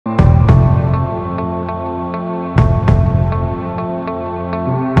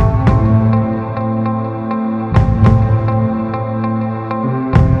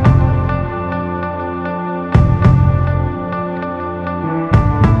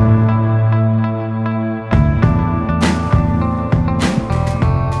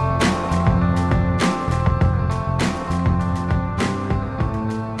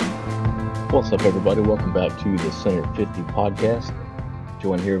What's up, everybody? Welcome back to the Center 50 podcast.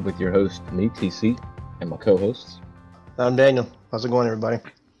 Joined here with your host, me, TC, and my co-hosts. I'm Daniel. How's it going, everybody?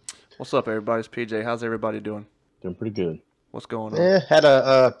 What's up, everybody? It's PJ. How's everybody doing? Doing pretty good. What's going on? Had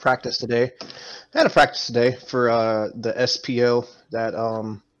a practice today. Had a practice today for the SPO that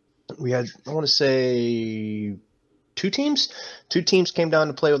we had. I want to say two teams. Two teams came down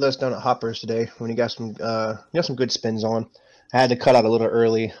to play with us down at Hoppers today. When you got some good spins on. I had to cut out a little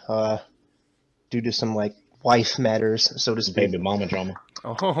early due to some wife matters, so to speak. Baby mama drama.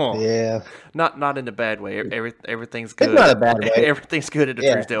 Oh, Yeah. Not in a bad way. Everything's good. It's not a bad way. Everything's good at the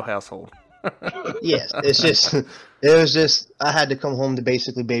Yeah. Truesdale household. Yes, it was just I had to come home to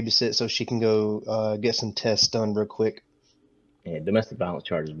basically babysit so she can go get some tests done real quick. Yeah, domestic violence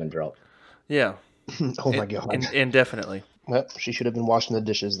charge has been dropped. Yeah. Oh my God. Indefinitely. Well, she should have been washing the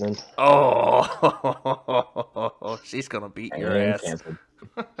dishes then. Oh, she's gonna beat your And ass. canceled.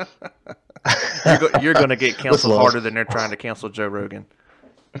 You're gonna get canceled Love. harder than they're trying to cancel Joe Rogan.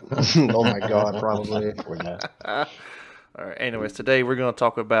 Oh my God, probably. Poor guy. All right. Anyways, today we're going to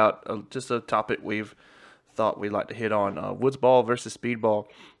talk about just a topic we've thought we'd like to hit on: Woodsball versus Speedball.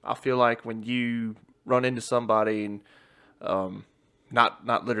 I feel like when you run into somebody, and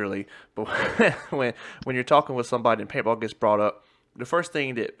not literally, but when you're talking with somebody and paintball gets brought up, the first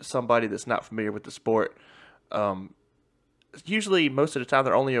thing that somebody that's not familiar with the sport, usually most of the time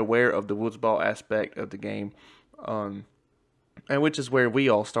they're only aware of the Woodsball aspect of the game, and which is where we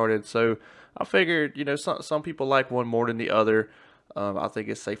all started. So I figured, some people like one more than the other. I think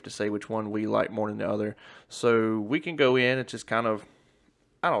it's safe to say which one we like more than the other. So we can go in and just kind of,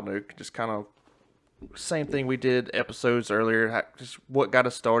 same thing we did episodes earlier, just what got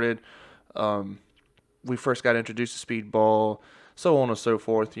us started. We first got introduced to Speedball, so on and so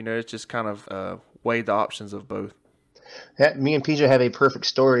forth. It's just kind of weigh the options of both. Yeah, me and PJ have a perfect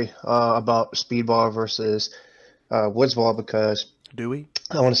story about Speedball versus Woodsball because Do we?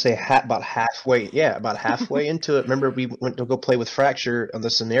 I want to say about halfway into it. Remember, we went to go play with Fracture on the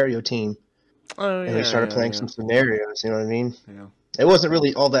scenario team, Oh, and we started playing some scenarios. You know what I mean? Yeah. It wasn't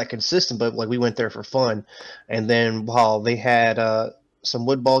really all that consistent, but we went there for fun. And then while they had some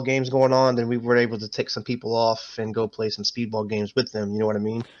Woodball games going on, then we were able to take some people off and go play some Speedball games with them. You know what I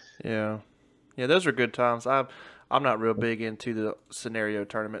mean? Yeah, those are good times. I'm not real big into the scenario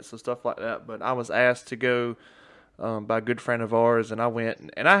tournaments and stuff like that, but I was asked to go by a good friend of ours, and I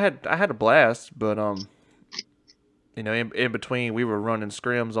went, and I had a blast. But in between we were running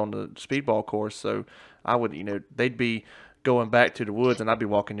scrims on the Speedball course, so I would, they'd be going back to the woods, and I'd be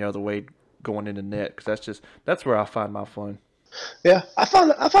walking the other way, going in the net, because that's where I find my fun. Yeah, I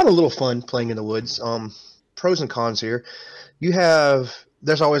found a little fun playing in the woods. Pros and cons here.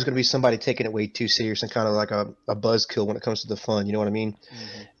 There's always going to be somebody taking it way too serious and kind of like a buzzkill when it comes to the fun. You know what I mean?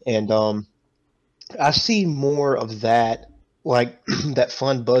 Mm-hmm. And I see more of that, like that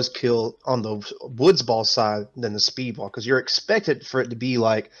fun buzzkill on the Woodsball side than the Speedball, because you're expected for it to be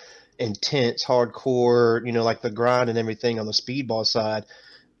like intense, hardcore, like the grind and everything on the Speedball side.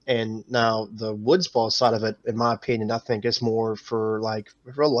 And now the Woodsball side of it, in my opinion, I think it's more for like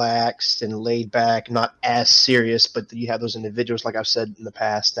relaxed and laid back, not as serious, but you have those individuals, like I've said in the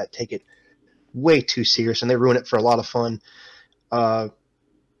past, that take it way too serious and they ruin it for a lot of fun.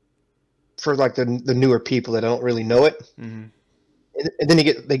 For like the newer people that don't really know it. Mm-hmm. And then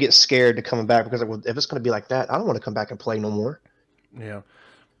they get scared to coming back because if it's going to be like that, I don't want to come back and play no more. Yeah.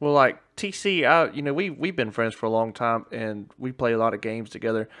 Well, like TC, we've been friends for a long time, and we play a lot of games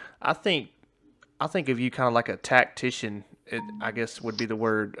together. I think of you kind of like a tactician. I guess would be the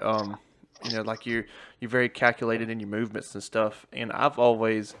word. Like you're very calculated in your movements and stuff. And I've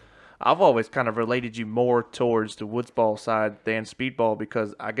always kind of related you more towards the Woodsball side than Speedball,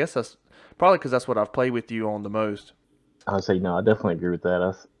 because I guess that's probably because that's what I've played with you on the most. I would say, no, I definitely agree with that.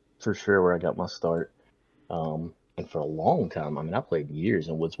 That's for sure where I got my start. And for a long time, I played years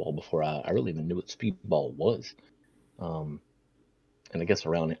in Woodsball before I really even knew what Speedball was. And I guess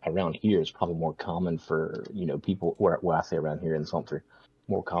around here it's probably more common for, people, where I say around here in Sumter,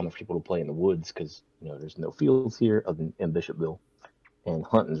 more common for people to play in the woods because, there's no fields here other than in Bishopville. And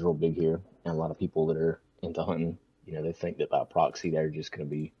hunting's real big here. And a lot of people that are into hunting, they think that by proxy they're just going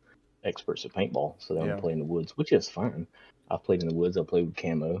to be experts at paintball. So they don't play in the woods, which is fine. I've played in the woods. I played with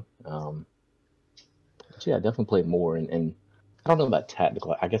camo. But yeah, I definitely played more. And I don't know about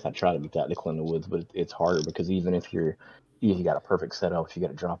tactical. I guess I try to be tactical in the woods, but it's harder because even if you got a perfect setup, if you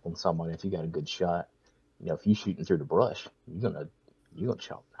got a drop on somebody, if you got a good shot, if you're shooting through the brush, you're gonna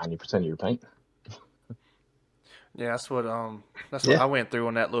chop 90% of your paint. Yeah, that's what I went through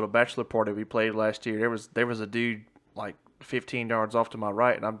on that little bachelor party we played last year. There was a dude like 15 yards off to my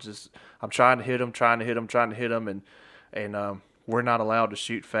right, and I'm trying to hit him, and we're not allowed to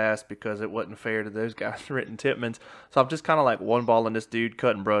shoot fast because it wasn't fair to those guys written Tippmans. So I'm just kind of like one balling this dude,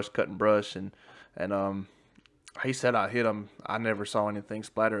 cutting brush, and he said I hit him. I never saw anything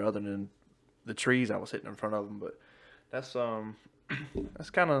splatter other than the trees I was hitting in front of him. But that's that's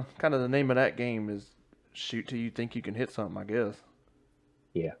kind of the name of that game is shoot till you think you can hit something, I guess.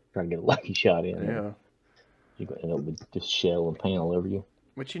 Yeah, trying to get a lucky shot in. Yeah. You gonna end up with just shell and paint all over you.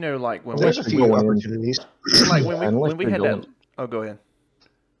 But like when There's a few opportunities. like Unless when we you're had going, that. Oh, go ahead.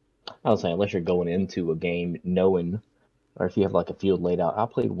 I was saying, unless you're going into a game knowing, or if you have like a field laid out. I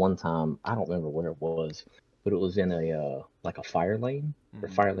played one time. I don't remember where it was, but it was in a like a fire lane. The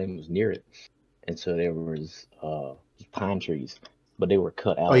fire lane was near it, and so there was pine trees, but they were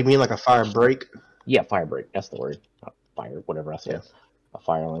cut out. Oh, you mean like a fire break? Yeah, fire break. That's the word. Not fire, whatever I said. Yeah. A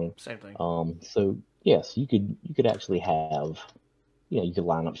fire lane. Same thing. So yes, you could actually have, you could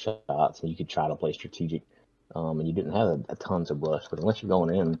line up shots and you could try to play strategic. And you didn't have a tons of brush, but unless you're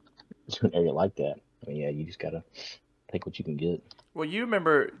going in to an area like that, I mean, yeah, you just gotta take what you can get. Well, you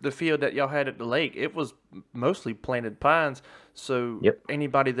remember the field that y'all had at the lake? It was mostly planted pines. So Yep.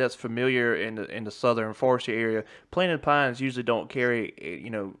 Anybody that's familiar in the southern forestry area, planted pines usually don't carry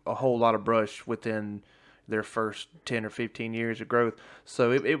a whole lot of brush within their first 10 or 15 years of growth.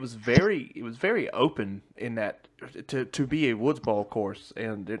 So it was very open in that to be a Woodsball course,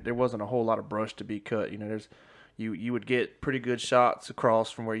 and there wasn't a whole lot of brush to be cut. You would get pretty good shots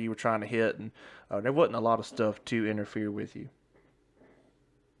across from where you were trying to hit, and there wasn't a lot of stuff to interfere with you.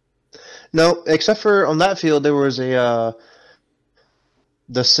 No, except for on that field, there was the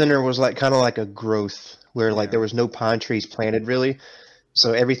center was like kind of like a growth where like there was no pine trees planted really.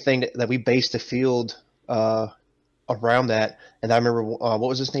 So everything that we based the field around that, and I remember what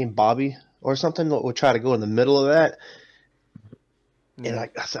was his name, Bobby or something, would try to go in the middle of that. And I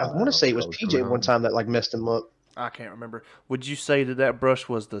want to say it was PJ one time that like messed him up. I can't remember. Would you say that brush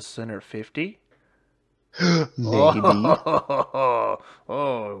was the center 50? Maybe.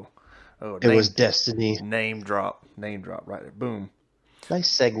 Oh, it was destiny. Name drop right there. Boom.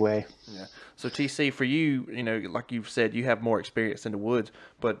 Nice segue. Yeah. So TC, for you, like you've said, you have more experience in the woods,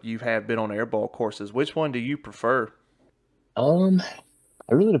 but you have been on airball courses. Which one do you prefer? It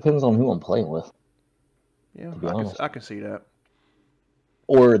really depends on who I'm playing with. Yeah, to be honest. I can see that.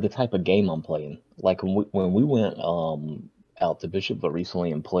 Or the type of game I'm playing. Like when we went out to Bishop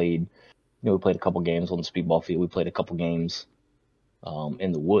recently and played, we played a couple games on the Speedball field. We played a couple games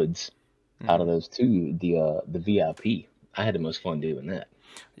in the woods. Out of those two, the VIP, I had the most fun doing that.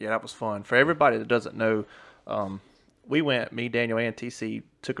 Yeah, that was fun. For everybody that doesn't know, we went, me, Daniel, and TC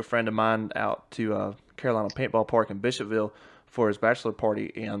took a friend of mine out to Carolina Paintball Park in Bishopville for his bachelor party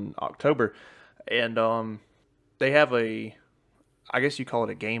in October. And they have I guess you call it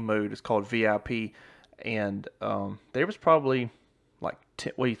a game mode. It's called VIP. And there was probably like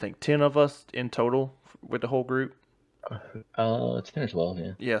 10, what do you think, 10 of us in total with the whole group? 10 or 12,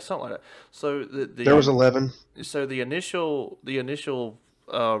 yeah. Yeah, something like that. So there was 11. So the initial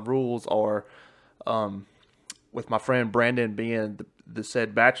rules are, with my friend Brandon being the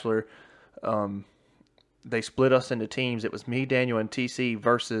said bachelor, they split us into teams. It was me, Daniel, and TC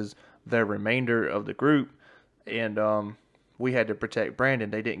versus the remainder of the group, and we had to protect Brandon.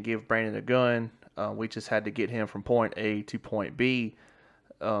 They didn't give Brandon a gun. We just had to get him from point A to point B,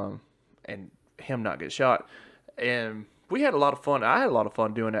 and him not get shot. And we had a lot of fun. I had a lot of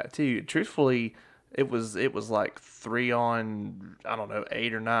fun doing that too. Truthfully, it was like 3 on, I don't know,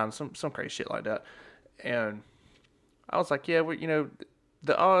 8 or 9, some crazy shit like that. And I was like, yeah,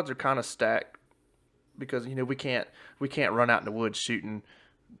 the odds are kind of stacked because we can't run out in the woods shooting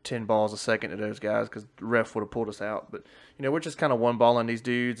 10 balls a second to those guys because the ref would have pulled us out. But we're just kind of one balling these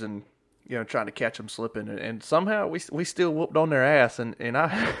dudes and trying to catch them slipping, and somehow we still whooped on their ass, and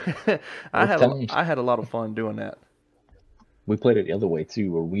I I had a lot of fun doing that. We played it the other way too,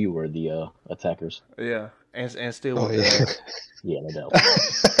 where we were the attackers. Yeah, and still. Oh, yeah. Yeah, no doubt.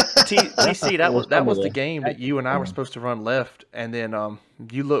 TC, that was the game that you and I were supposed to run left, and then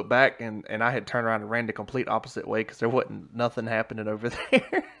you look back and I had turned around and ran the complete opposite way because there wasn't nothing happening over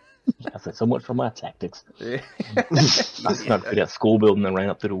there. I said so much for my tactics. Yeah. I snuck through that school building and ran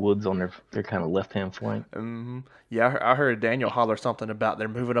up to the woods on their kind of left-hand flank. Mm-hmm. Yeah, I heard Daniel holler something about they're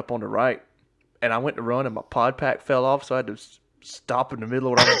moving up on the right, and I went to run and my pod pack fell off, so I had to stop in the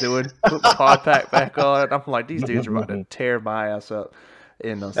middle of what I was doing, put my pod pack back on, and I'm like, these dudes are about to tear my ass up.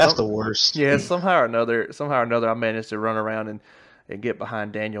 And that's the worst. Yeah, somehow or another, I managed to run around and get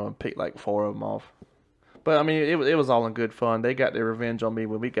behind Daniel and pick like 4 of them off. But I mean, it was all in good fun. They got their revenge on me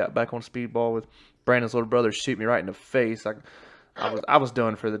when we got back on Speedball Brandon's little brother shoot me right in the face. I was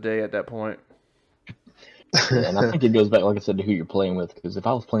done for the day at that point. Yeah, and I think it goes back, like I said, to who you're playing with. Because if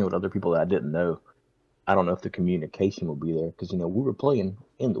I was playing with other people that I didn't know, I don't know if the communication would be there. Because we were playing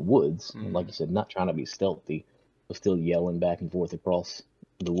in the woods, and like you said, not trying to be stealthy, but still yelling back and forth across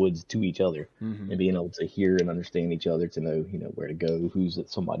the woods to each other, and being able to hear and understand each other, to know where to go, who's at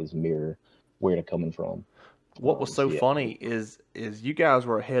somebody's mirror, where they're coming from. What was so funny is you guys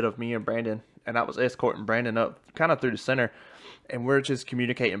were ahead of me and Brandon, and I was escorting Brandon up kind of through the center, and we're just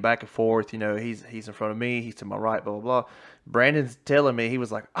communicating back and forth. He's in front of me, he's to my right, blah, blah, blah. Brandon's telling me, he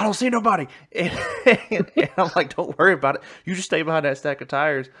was like, I don't see nobody. And I'm like, don't worry about it. You just stay behind that stack of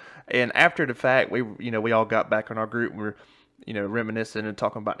tires. And after the fact, we all got back in our group, and we're, reminiscing and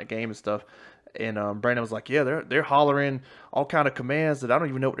talking about the game and stuff. And Brandon was like, yeah, they're hollering all kind of commands that I don't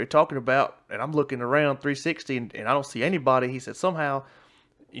even know what they're talking about. And I'm looking around 360 and I don't see anybody. He said, somehow,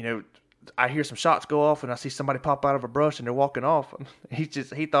 I hear some shots go off and I see somebody pop out of a brush and they're walking off. He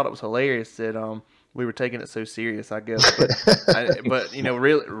thought it was hilarious that we were taking it so serious, I guess. But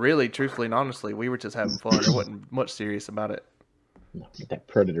really, truthfully and honestly, we were just having fun. There wasn't much serious about it. No, get that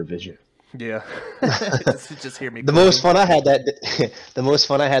predator vision. Yeah, just hear me. The most fun I had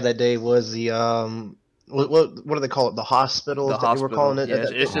that day was the what do they call it? The hospital. They were calling it. Yeah,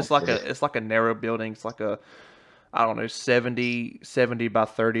 it's just like a narrow building. It's like I don't know, 70 by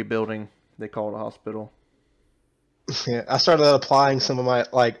 30 building. They call it a hospital. Yeah, I started applying some of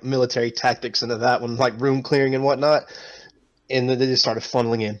my military tactics into that one, like room clearing and whatnot, and then they just started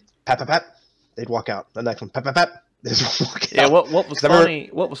funneling in. Pat, pat, pat. They'd walk out. The next one, pat, pat, pat. Yeah, what was funny?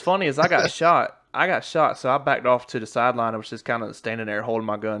 What was funny is I got shot, so I backed off to the sideline. I was just kind of standing there holding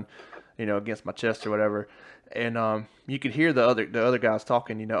my gun, against my chest or whatever. And you could hear the other guys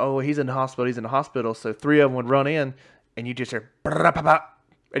talking. Oh, he's in the hospital. He's in the hospital. So 3 of them would run in, and you just hear, and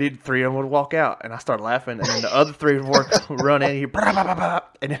then 3 of them would walk out, and I started laughing. And then the other 3 would run in,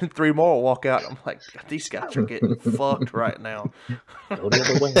 and then 3 more would walk out. I'm like, these guys are getting fucked right now. Go the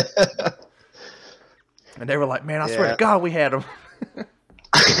other way. And they were like, man, I swear to God we had them.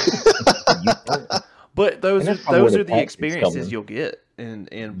 But those are the experiences you'll get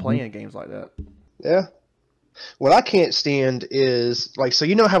in playing games like that. Yeah. What I can't stand is,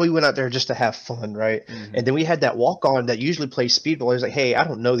 so how we went out there just to have fun, right? Mm-hmm. And then we had that walk-on that usually plays Speedball. He was like, hey, I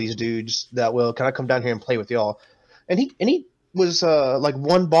don't know these dudes that well. Can I come down here and play with y'all? And he was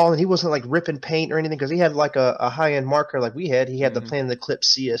one ball, and he wasn't ripping paint or anything, because he had a high-end marker like we had. He had the Plan the Clip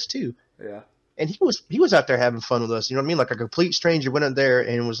CS2. Yeah. And he was out there having fun with us. You know what I mean? Like a complete stranger went in there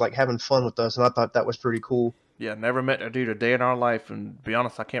and was having fun with us, and I thought that was pretty cool. Yeah, never met a dude a day in our life, and to be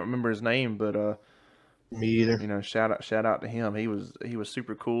honest, I can't remember his name, but me either. Shout out to him. He was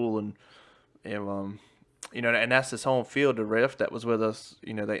super cool, and and that's his home field. The ref that was with us,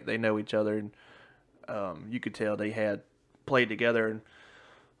 they know each other, and you could tell they had played together, and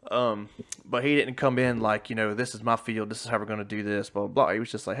but he didn't come in like, this is my field, this is how we're going to do this, blah, blah, blah. He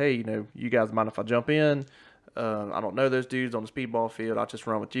was just like, hey, you guys mind if I jump in? I don't know those dudes on the Speedball field. I'll just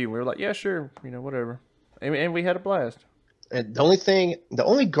run with you. And we were like, yeah, sure, whatever. And we had a blast. And the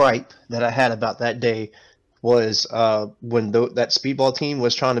only gripe that I had about that day was when that Speedball team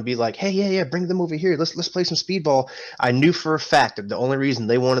was trying to be like, hey, yeah, bring them over here. Let's play some Speedball. I knew for a fact that the only reason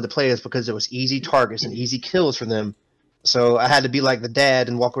they wanted to play is because it was easy targets and easy kills for them. So I had to be like the dad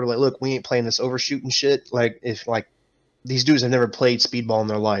and walk over look, we ain't playing this overshooting shit. If these dudes have never played Speedball in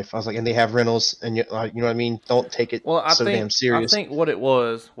their life. I was like, and they have rentals, and you know what I mean? Don't take it damn serious. I think what it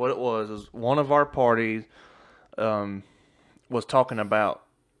was is one of our parties was talking about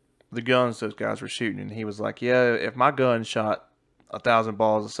the guns those guys were shooting, and he was like, yeah, if my gun shot 1,000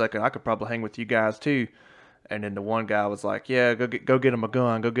 balls a second, I could probably hang with you guys too. And then the one guy was like, yeah, go get him a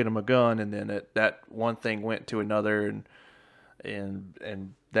gun, and then that one thing went to another,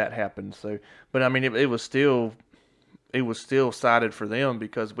 and that happened. So, but I mean, it was still sided for them,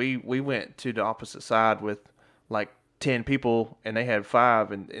 because we went to the opposite side with 10 people, and they had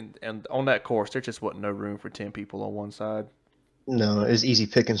 5, and on that course there just wasn't no room for 10 people on one side. No, it was easy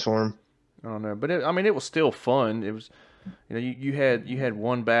pickings for them. I don't know, but it was still fun. It was, you had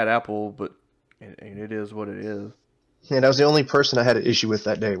one bad apple, but it is what it is. Yeah, that was the only person I had an issue with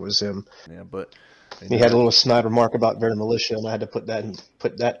that day was him. Yeah, but he had a little snide remark about very militia, and I had to put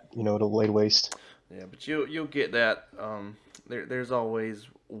that to laid waste. Yeah, but you'll get that. There's always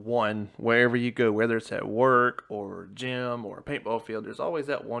one wherever you go, whether it's at work or gym or a paintball field. There's always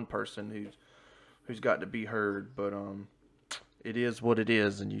that one person who's got to be heard. But it is what it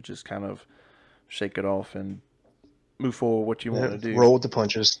is, and you just kind of shake it off and move forward what you want to do. Roll with the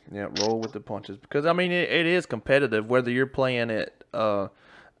punches. Yeah, roll with the punches. Because, it is competitive, whether you're playing at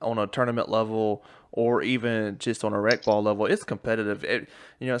on a tournament level or even just on a rec ball level, it's competitive.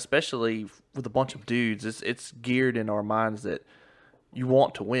 Especially with a bunch of dudes, it's geared in our minds that you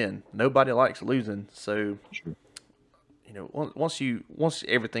want to win. Nobody likes losing. So, Sure. once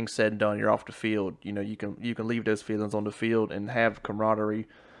everything's said and done, you're off the field. You can leave those feelings on the field and have camaraderie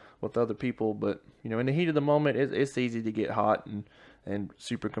with other people. But in the heat of the moment, it's easy to get hot and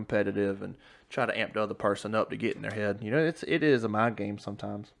super competitive and try to amp the other person up to get in their head. It is a mind game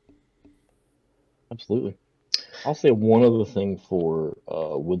sometimes. Absolutely. I'll say one other thing for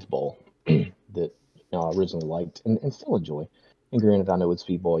Woodsball that I originally liked and still enjoy. And granted, I know with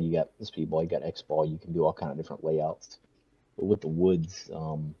Speedball, you got the Speedball, you got X-Ball, you can do all kind of different layouts. But with the Woods,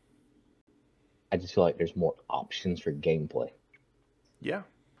 I just feel like there's more options for gameplay. Yeah,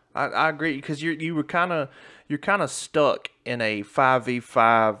 I agree because you're kind of stuck in a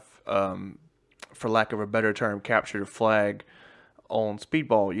 5v5, for lack of a better term, capture the flag on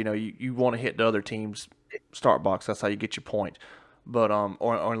Speedball. You want to hit the other team's start box. That's how you get your point. But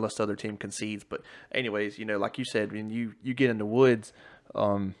or unless the other team concedes. But anyways, like you said, when you get in the Woods,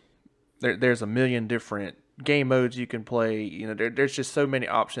 there's a million different game modes you can play. There's just so many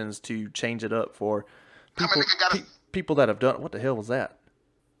options to change it up for people that have done. What the hell was that?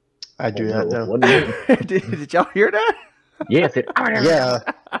 I do not know. What do you mean? Did y'all hear that? Yes. Yeah,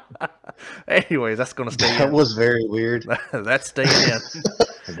 Anyways, that's gonna stay that in. was very weird. That's staying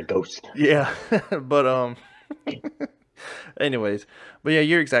in. The ghost. Yeah, but anyways, but yeah,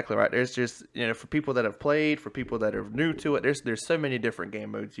 you're exactly right. There's just for people that have played, for people that are new to it, there's so many different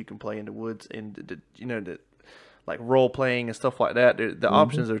game modes you can play in the Woods, and like role playing and stuff like that. The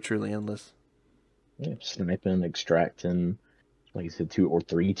options are truly endless. Yeah, sniping, extracting, like you said, 2 or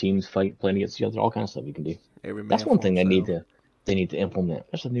 3 teams playing against each other, all kinds of stuff you can do. Every man That's one for thing himself. they need to implement.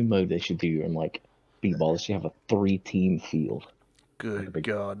 There's a new mode they should do in like Speedball. They should have a 3-team field. Good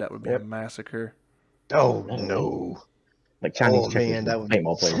God, that would be a massacre. Oh no! Like Chinese checkers Man, that with would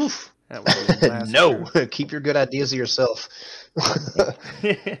paintball players. That would be a massacre. No. Keep your good ideas to yourself.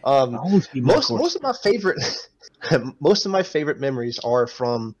 Always be my course. Most of my favorite memories are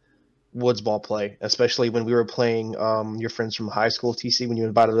from Woodsball play, especially when we were playing your friends from high school, TC, when you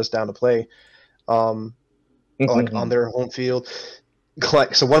invited us down to play, like on their home field.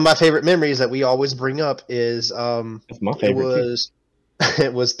 Like, so one of my favorite memories that we always bring up is That's my favorite too.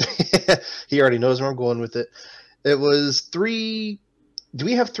 it was he already knows where I'm going with it. It was 3. Do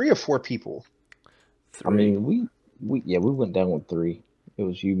we have 3 or 4 people? 3. I mean, we went down with 3. It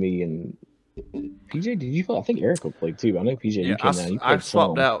was you, me, and PJ. Did you play? I think Erica played too. I know PJ. Yeah, You came down. You I played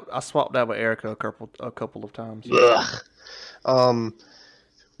swapped some. out. I swapped out with Erica a couple of times. Ugh.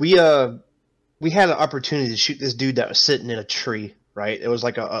 We had an opportunity to shoot this dude that was sitting in a tree. Right, it was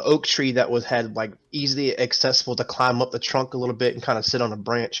like a oak tree that had like easily accessible to climb up the trunk a little bit and kind of sit on a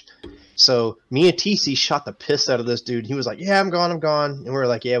branch. So me and TC shot the piss out of this dude. He was like, "Yeah, I'm gone," and we were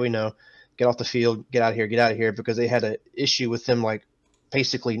like, "Yeah, we know. Get off the field. Get out of here," because they had an issue with them like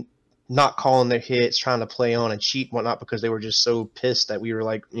basically not calling their hits, trying to play on and cheat and whatnot because they were just so pissed that we were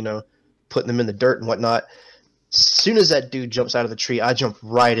like, putting them in the dirt and whatnot. As soon as that dude jumps out of the tree, I jump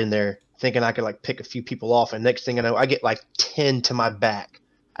right in there, thinking I could like pick a few people off, and next thing I know, I get like 10 to my back.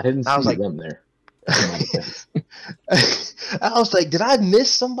 I didn't I was see like- them there. I was like, did I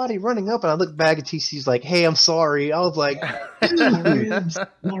miss somebody running up? And I looked back at TC's like, "Hey, I'm sorry." I was like,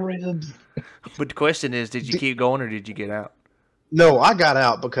 My ribs. But the question is, did you keep going or did you get out? no, I got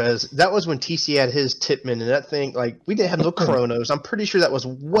out because that was when TC had his Tipman, and that thing, like, we didn't have no chronos. I'm pretty sure that was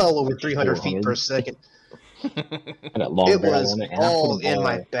well over 300 feet per second. And that long It barrel was on it, and I put all the in ball,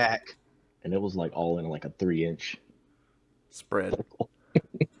 my back. and it was like all in like a 3-inch. Spread.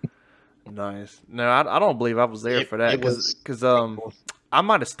 Nice. No, I don't believe I was there for that it was- because I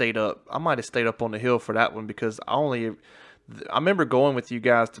might have stayed up. I might have stayed up on the hill for that one because I remember going with you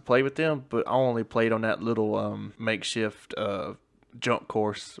guys to play with them, but I only played on that little makeshift jump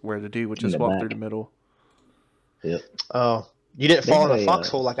course where the dude would In just the walk back. through the middle. Yep. Oh, you didn't They fall in had a a,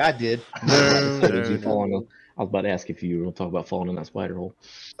 foxhole like I did. Did you no. fall in I was about to ask if you were going to talk about falling in that spider hole.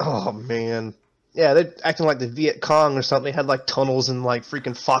 Oh man. Yeah, they're acting like the Viet Cong or something. They had like tunnels and like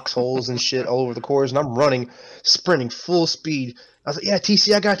freaking foxholes and shit all over the course, and I'm running, sprinting full speed. I was like, "Yeah,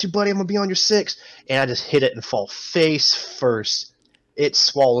 TC, I got you, buddy. I'm gonna be on your 6." And I just hit it and fall face first. It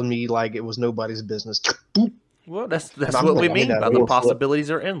swallowed me like it was nobody's business. Boop. Well, that's I'm what we like, mean I'm in by that the real flip.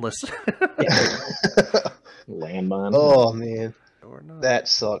 possibilities are endless. Landmine. Oh man, Or not. that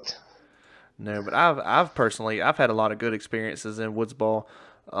sucked. No, but I've personally had a lot of good experiences in Woodsball.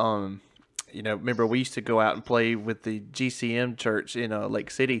 Remember we used to go out and play with the GCM church in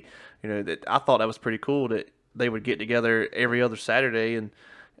Lake City. That I thought that was pretty cool that they would get together every other Saturday and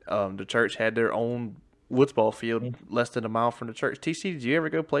The church had their own Woodsball field less than a mile from the church. TC, did you ever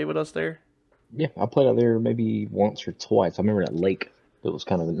go play with us there? Yeah, I played out there maybe once or twice. I remember that lake that was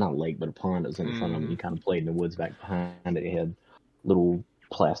kind of not a lake, but a pond that was in front of me. You kind of played in the woods back behind it. It had little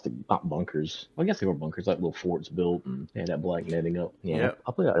plastic, not bunkers. I guess they were bunkers, like little forts built, and they had that black netting up. Yeah, Yep.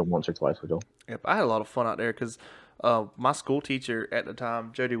 I played out there once or twice with y'all. Yep, I had a lot of fun out there because my school teacher at the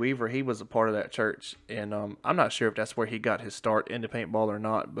time, Jody Weaver, he was a part of that church, and I'm not sure if that's where he got his start into paintball or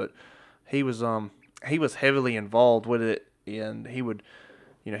not, but he was heavily involved with it, and he would,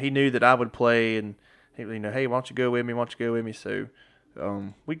 he knew that I would play, and he, hey, why don't you go with me? Why don't you go with me? So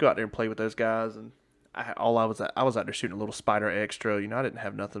we go out there and play with those guys, and I was out there shooting a little Spider Extra. I didn't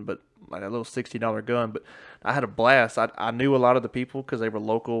have nothing but like a little $60 gun, but I had a blast. I knew a lot of the people because they were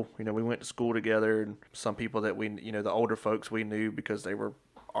local. We went to school together, and some people that we, the older folks we knew because they were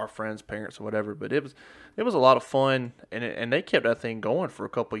our friends' parents or whatever. But it was a lot of fun, and they kept that thing going for a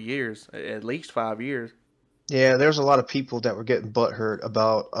couple of years, at least 5 years. Yeah, there's a lot of people that were getting butthurt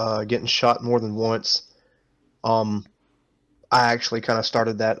about getting shot more than once. I actually kind of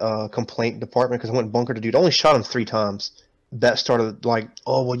started that complaint department because I went bunker to dude. I only shot him 3 times. That started like,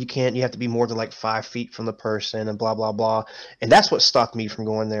 oh, well, you have to be more than like 5 feet from the person and blah, blah, blah. And that's what stopped me from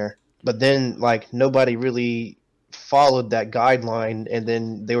going there. But then like nobody really followed that guideline, and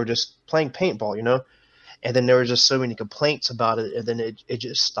then they were just playing paintball, And then there were just so many complaints about it, and then it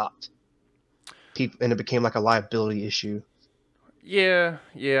just stopped. And it became like a liability issue. Yeah,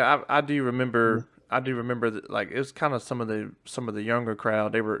 I do remember. I do remember that, like, it was kind of some of the younger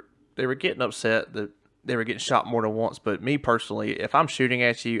crowd. They were getting upset that they were getting shot more than once. But me personally, if I'm shooting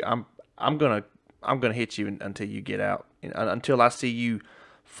at you, I'm gonna hit you until you get out. Until I see you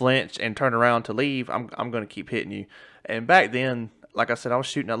flinch and turn around to leave, I'm gonna keep hitting you. And back then, like I said, I was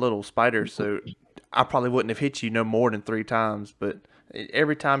shooting that little spider, so I probably wouldn't have hit you no more than 3 times. But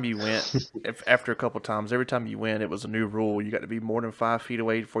every time you went, after a couple times, every time you went, it was a new rule. You got to be more than 5 feet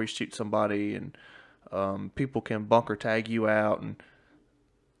away before you shoot somebody, and people can bunker tag you out. And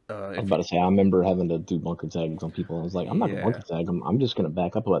I was about to say, I remember having to do bunker tags on people. I was like, I'm not going to bunker tag them. I'm just going to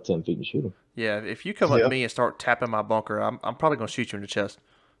back up about 10 feet and shoot them. Yeah, if you come up to me and start tapping my bunker, I'm probably going to shoot you in the chest.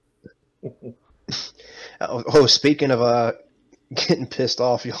 Speaking of getting pissed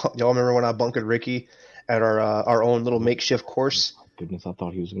off, y'all remember when I bunkered Ricky at our own little makeshift course? Oh, goodness, I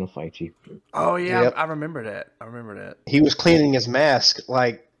thought he was going to fight you. Oh, yeah, yep. I remember that. He was cleaning his mask.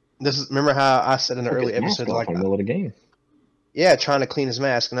 Like, remember how I said in the early episode, like, in the middle of the game. Yeah, trying to clean his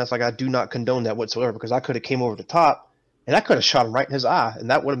mask, and that's like, I do not condone that whatsoever, because I could have came over the top, and I could have shot him right in his eye, and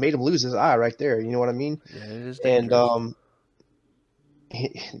that would have made him lose his eye right there. You know what I mean? Yeah, it is dangerous.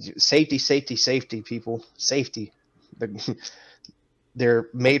 And safety, people, safety. They're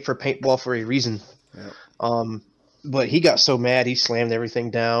made for paintball for a reason. Yep. But he got so mad, he slammed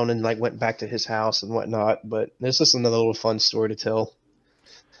everything down and like went back to his house and whatnot. But it's just another little fun story to tell.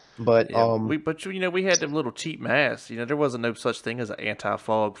 But yeah, we had them little cheap masks. There wasn't no such thing as an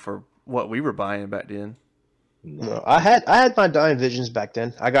anti-fog for what we were buying back then. No, I had my Dying Visions back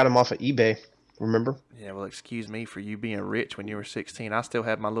then. I got them off of eBay. Remember? Yeah. Well, excuse me for you being rich when you were 16. I still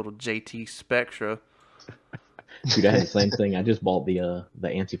had my little JT Spectra. Dude, I had the same thing. I just bought the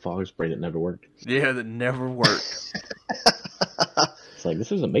anti-fog spray that never worked. Yeah, that never worked. It's like,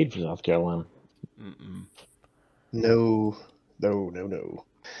 this isn't made for South Carolina. Mm-mm. No.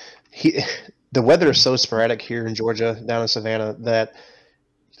 The weather is so sporadic here in Georgia, down in Savannah, that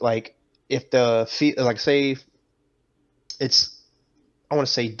like if say it's, I want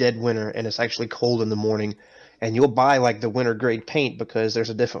to say dead winter and it's actually cold in the morning, and you'll buy like the winter grade paint because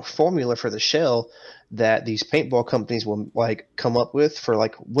there's a different formula for the shell that these paintball companies will like come up with for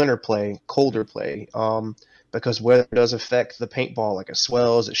like winter play, colder play. Because weather does affect the paintball, like it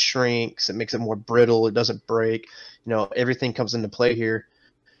swells, it shrinks, it makes it more brittle, it doesn't break. Everything comes into play here.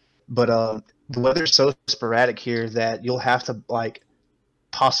 But the weather's so sporadic here that you'll have to like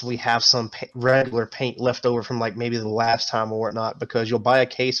possibly have some regular paint left over from like maybe the last time or whatnot, because you'll buy a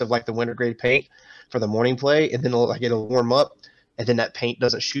case of like the winter grade paint for the morning play, and then it'll warm up, and then that paint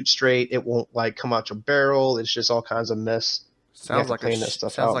doesn't shoot straight. It won't like come out your barrel. It's just all kinds of mess. Sounds like a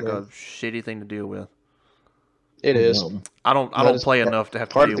shitty thing to deal with. It is. I don't play enough to have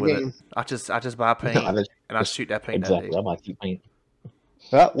to deal with it. I just buy paint and I shoot that paint. Exactly. I buy cheap paint.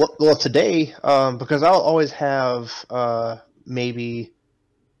 Well, today, because I'll always have maybe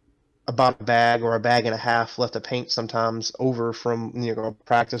about a bag or a bag and a half left of paint sometimes over from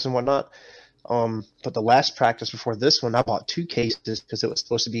practice and whatnot. But the last practice before this one, I bought 2 cases because it was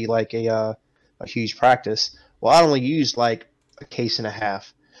supposed to be like a huge practice. Well, I only used like a case and a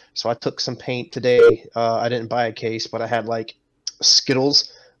half. So I took some paint today. I didn't buy a case, but I had like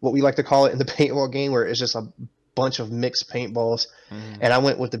Skittles what we like to call it in the paintball game, where it's just a bunch of mixed paintballs. And I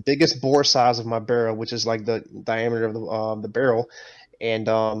went with the biggest bore size of my barrel, which is like the diameter of the barrel, and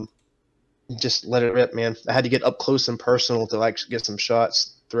just let it rip, man. I had to get up close and personal to like get some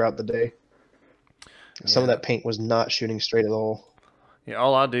shots throughout the day. Some of that paint was not shooting straight at all. Yeah,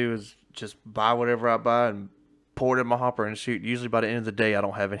 all I do is just buy whatever I buy and pour it in my hopper and shoot. Usually by the end of the day, I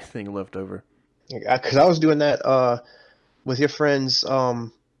don't have anything left over. Because I was doing that with your friends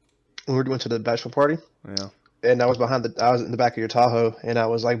when we were going to the bachelor party. Yeah. And I was in the back of your Tahoe, and I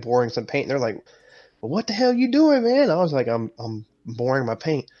was like boring some paint. And they're like, well, "What the hell are you doing, man?" I was like, "I'm boring my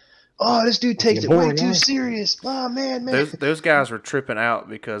paint." Oh, this dude takes it way too serious. Oh, man. Those guys were tripping out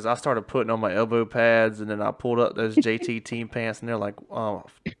because I started putting on my elbow pads, and then I pulled up those JT team pants, and they're like, "Oh,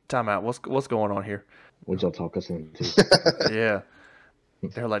 time out. What's going on here?" What'd y'all talk us into? Yeah.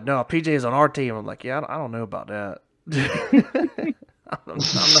 They're like, "No, PJ is on our team." I'm like, "Yeah, I don't know about that." I'm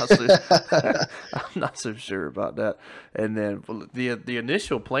not so sure about that. And then the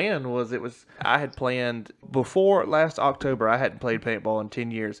initial plan was I had planned before last October. I hadn't played paintball in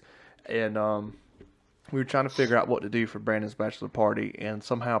 10 years, and we were trying to figure out what to do for Brandon's bachelor party, and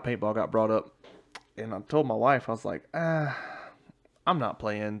somehow paintball got brought up. And I told my wife, I was like, I'm not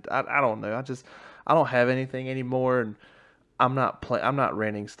playing. I don't know. I don't have anything anymore, and I'm not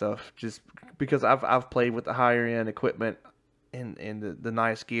renting stuff just because I've played with the higher end equipment and the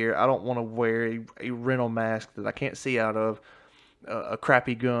nice gear. I don't want to wear a rental mask that I can't see out of, a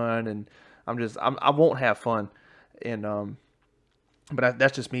crappy gun, and I won't have fun. And but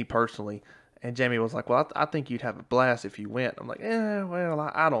that's just me personally. And Jamie was like, "Well, I think you'd have a blast if you went." I'm like,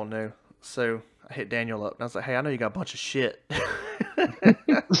 well, I don't know. So I hit Daniel up and I was like, "Hey, I know you got a bunch of shit."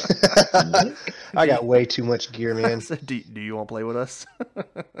 I got way too much gear, I man. said, do you want to play with us?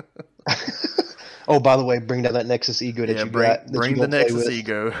 Oh, by the way, bring down that Nexus Ego that you got. That Bring you the play Nexus with.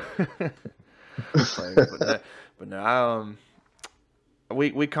 Ego. But no,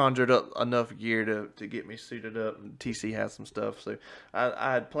 we conjured up enough gear to get me suited up, and TC has some stuff. So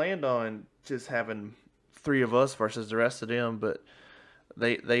I had planned on just having 3 of us versus the rest of them, but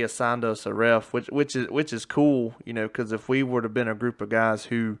they assigned us a ref, which is cool, because if we would have been a group of guys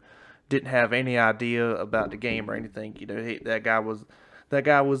who didn't have any idea about the game or anything, that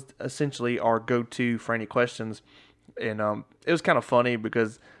guy was essentially our go-to for any questions. And it was kind of funny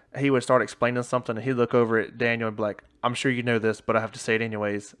because he would start explaining something and he'd look over at Daniel and be like, "I'm sure you know this, but I have to say it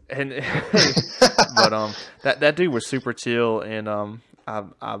anyways." And but that dude was super chill, and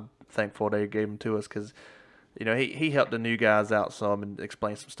I'm thankful they gave him to us because he helped the new guys out some and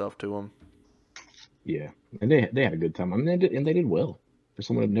explained some stuff to them. Yeah, and they had a good time. I mean, they did well for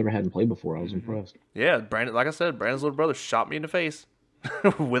someone who never hadn't played before. I was impressed. Yeah, Brandon, like I said, Brandon's little brother shot me in the face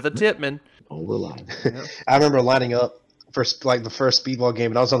with a Tipman. Oh, we're live. Yeah. I remember lining up for like the first Speedball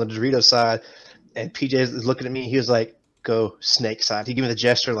game, and I was on the Dorito side, and PJ is looking at me. He was like, "Go snake side." He gave me the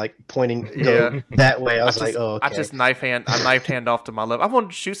gesture, like pointing, "Go that way." I was like, "Oh, okay." I just knifed hand off to my left. I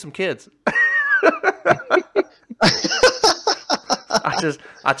wanted to shoot some kids.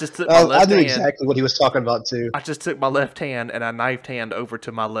 I just took my left hand. I knew exactly what he was talking about too. I just took my left hand and I knifed hand over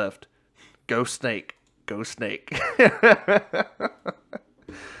to my left. Go snake. Go snake.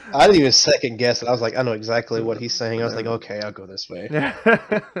 I didn't even second guess it. I was like, I know exactly what he's saying. I was like, okay, I'll go this way.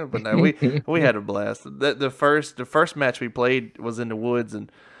 But no, we had a blast. The first match we played was in the woods,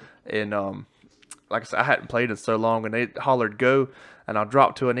 and like I said, I hadn't played in so long, and they hollered go, and I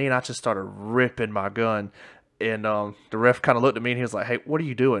dropped to a knee and I just started ripping my gun. And the ref kind of looked at me and he was like, "Hey, what are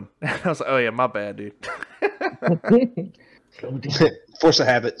you doing?" I was like, "Oh yeah, my bad, dude." Force of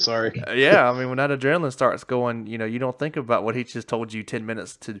habit, sorry. Yeah, I mean, when that adrenaline starts going, you don't think about what he just told you 10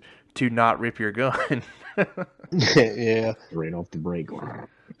 minutes to not rip your gun. Yeah. Right off the break.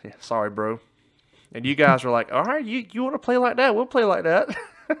 Yeah, sorry, bro. And you guys were like, "All right, you want to play like that? We'll play like that."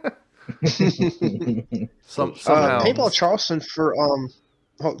 Somehow. Paintball Charleston for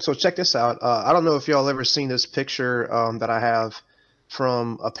so check this out. I don't know if y'all ever seen this picture that I have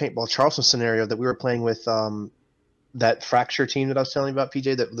from a Paintball Charleston scenario that we were playing with that fracture team that I was telling you about,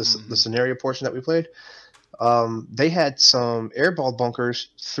 PJ, that the scenario portion that we played. They had some airball bunkers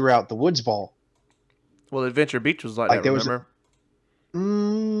throughout the Woodsball. Well, Adventure Beach was like that, remember?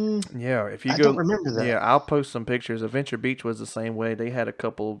 Yeah, if you I don't remember that. Yeah, I'll post some pictures. Adventure Beach was the same way. They had a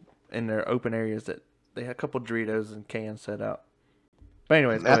couple in their open areas that they had a couple Doritos and cans set out. But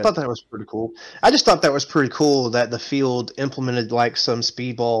anyways, I thought that was pretty cool. I just thought that was pretty cool that the field implemented like some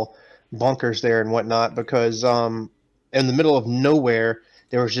Speedball bunkers there and whatnot, because in the middle of nowhere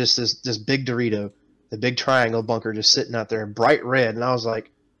there was just this big Dorito, the big triangle bunker just sitting out there, bright red, and I was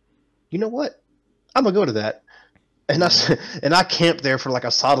like, you know what? I'm gonna go to that. And I camped there for like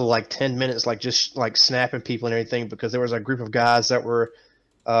a solid like 10 minutes, like just like snapping people and everything, because there was a group of guys that were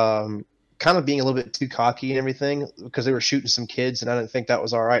kind of being a little bit too cocky and everything, because they were shooting some kids, and I didn't think that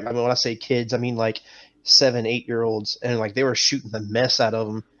was all right. I mean, when I say kids, I mean like 7, 8 year olds, and like they were shooting the mess out of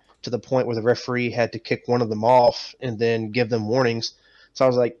them to the point where the referee had to kick one of them off and then give them warnings. So I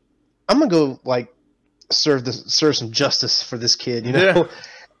was like, I'm gonna go like serve some justice for this kid, you know.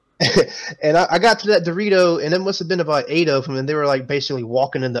 And I got to that Dorito, and it must have been about 8 of them, and they were like basically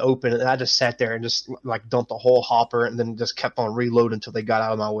walking in the open, and I just sat there and just like dumped the whole hopper, and then just kept on reloading until they got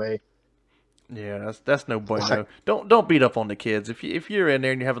out of my way. Yeah, that's no bueno. Don't beat up on the kids. If you're in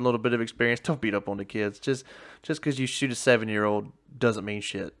there and you have a little bit of experience, don't beat up on the kids. Just because you shoot a 7-year-old doesn't mean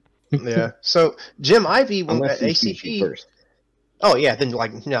shit. Yeah. So Jim Ivy Unless at he shoots you ACP. first. Oh yeah, then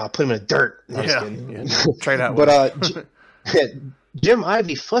like I'll put him in the dirt. No, I'm just kidding. Trade out. But Jim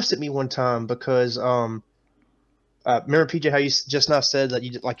Ivy fussed at me one time because remember PJ how you just now said that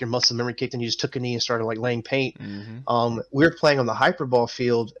you like your muscle memory kicked and you just took a knee and started like laying paint. Mm-hmm. We were playing on the hyperball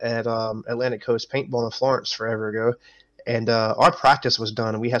field at Atlantic Coast Paintball in Florence forever ago, and our practice was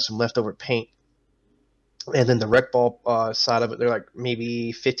done and we had some leftover paint. And then the rec ball side of it, they're like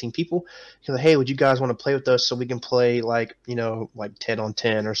maybe 15 people. He's like, hey, would you guys want to play with us so we can play like, like 10 on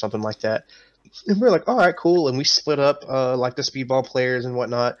 10 or something like that? And we're like, all right, cool. And we split up like the speedball players and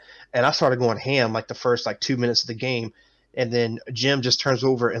whatnot. And I started going ham like the first like 2 minutes of the game. And then Jim just turns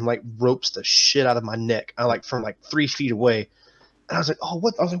over and like ropes the shit out of my neck. I like from like 3 feet away. And I was like, oh,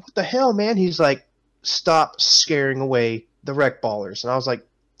 what? I was like, what the hell, man? He's like, stop scaring away the rec ballers. And I was like,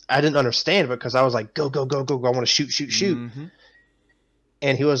 I didn't understand because I was like, go, go, go, go, go. I want to shoot. Mm-hmm.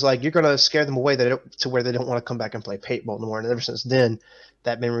 And he was like, you're going to scare them away to where they don't want to come back and play paintball no more. And ever since then,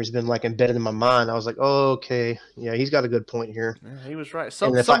 that memory's been like embedded in my mind. I was like, oh, okay. Yeah, he's got a good point here. Yeah, he was right.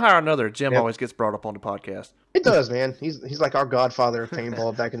 Somehow or another, Jim always gets brought up on the podcast. It does, man. He's like our godfather of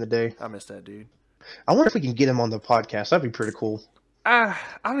paintball back in the day. I miss that dude. I wonder if we can get him on the podcast. That'd be pretty cool. I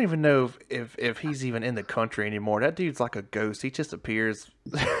don't even know if he's even in the country anymore. That dude's like a ghost. He just appears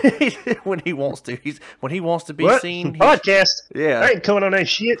when he wants to. When he wants to be seen. Podcast. Yeah, I ain't coming on that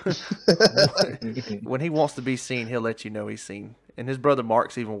shit. When he wants to be seen, he'll let you know he's seen. And his brother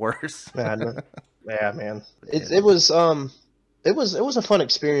Mark's even worse. Yeah, man. It was a fun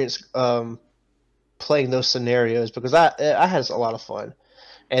experience playing those scenarios because I had a lot of fun,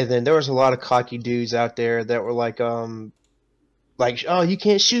 and then there was a lot of cocky dudes out there that were like oh, you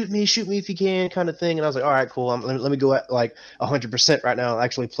can't shoot me if you can, kind of thing. And I was like, all right, cool. Let me go at like 100% right now and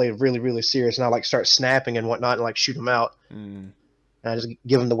actually play really, really serious. And I like start snapping and whatnot and like shoot them out. And I just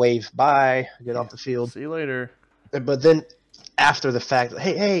give them the wave, bye, get off the field. See you later. But then after the fact,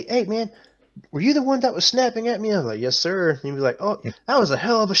 hey, man, were you the one that was snapping at me? I was like, yes, sir. And he'd be like, oh, that was a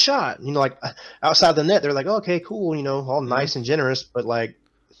hell of a shot. Like outside the net, they're like, okay, cool, all nice and generous. But like,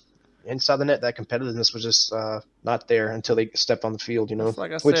 inside the net, that competitiveness was just not there until they stepped on the field, It's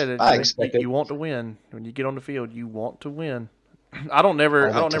like I said, I expected. You want to win. When you get on the field, you want to win. I don't never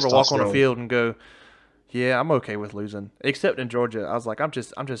walk on the field and go, yeah, I'm okay with losing. Except in Georgia, I was like, I'm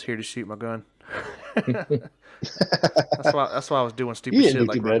just here to shoot my gun. That's why I was doing stupid shit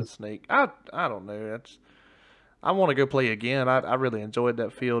like running snake. I don't know. I want to go play again. I really enjoyed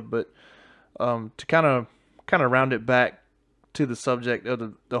that field, but to kind of round it back to the subject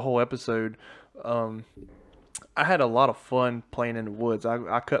of the whole episode, I had a lot of fun playing in the woods.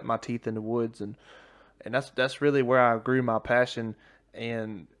 I cut my teeth in the woods, and that's really where I grew my passion,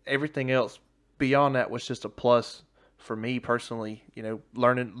 and everything else beyond that was just a plus for me personally.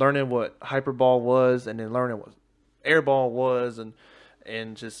 Learning what hyperball was, and then learning what airball was,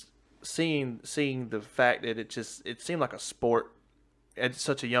 and just seeing the fact that it seemed like a sport at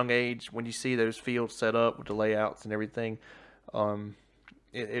such a young age. When you see those fields set up with the layouts and everything,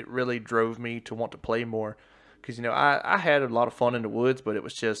 it really drove me to want to play more. Because I had a lot of fun in the woods, but it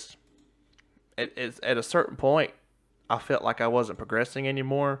was just at a certain point I felt like I wasn't progressing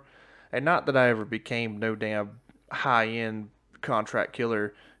anymore. And not that I ever became no damn high-end contract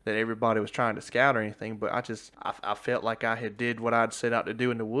killer that everybody was trying to scout or anything, but I felt like I had did what I'd set out to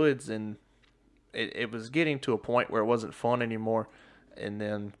do in the woods, and it was getting to a point where it wasn't fun anymore. And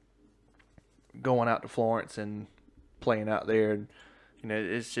then going out to Florence and playing out there, and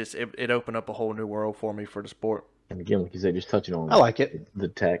it's just it opened up a whole new world for me for the sport. And again, like you said, just touching on I like it. The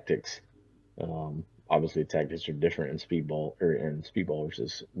tactics. Obviously, tactics are different in speedball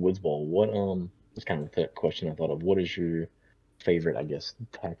versus woodsball. What was kind of that question I thought of. What is your favorite, I guess,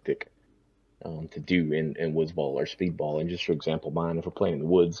 tactic to do in woodsball or speedball? And just for example, mine, if we're playing in the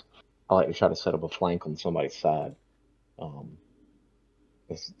woods, I like to try to set up a flank on somebody's side.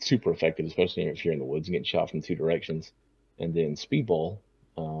 It's super effective, especially if you're in the woods and getting shot from two directions. And then speedball,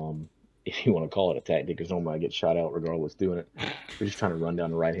 if you want to call it a tactic, because normally I get shot out regardless doing it. You're just trying to run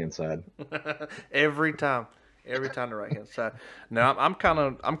down the right hand side. Every time, the right hand side. No, I'm kind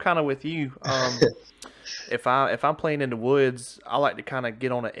of with you. If I'm playing in the woods, I like to kind of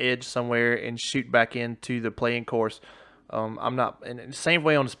get on an edge somewhere and shoot back into the playing course. I'm not, and the same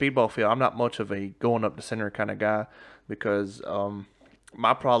way on the speedball field. I'm not much of a going up the center kind of guy because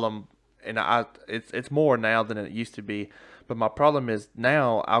my problem, and it's more now than it used to be. But my problem is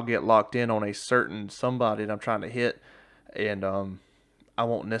now I'll get locked in on a certain somebody that I'm trying to hit, and I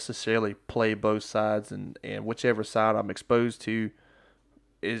won't necessarily play both sides, and whichever side I'm exposed to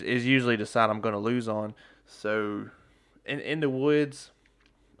is usually the side I'm going to lose on. So in the woods,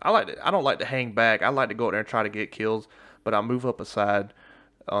 I don't like to hang back. I like to go out there and try to get kills, but I move up a side.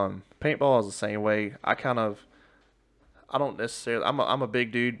 Paintball is the same way. I don't necessarily. I'm a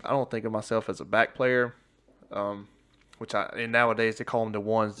big dude. I don't think of myself as a back player, and nowadays they call them the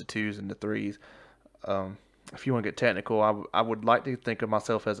ones, the twos, and the threes. If you want to get technical, I would like to think of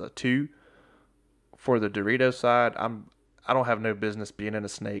myself as a 2 for the Dorito side. I don't have no business being in a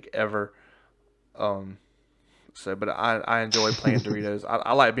snake ever. But I enjoy playing Doritos.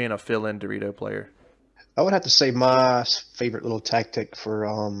 I like being a fill-in Dorito player. I would have to say my favorite little tactic for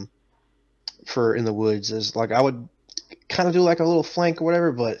in the woods is like I would kind of do like a little flank or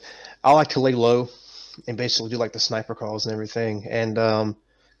whatever, but I like to lay low and basically do like the sniper calls and everything. And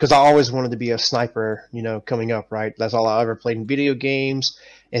because I always wanted to be a sniper, coming up, right? That's all I ever played in video games.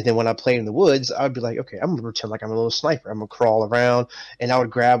 And then when I played in the woods, I would be like, okay, I'm gonna pretend like I'm a little sniper. I'm gonna crawl around, and I would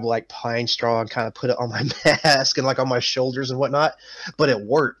grab like pine straw and kind of put it on my mask and like on my shoulders and whatnot. But it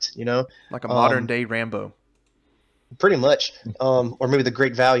worked, Like a modern day Rambo. Pretty much, or maybe the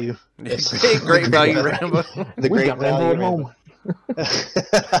Great Value. Great Value Rambo. The Great Value Rambo.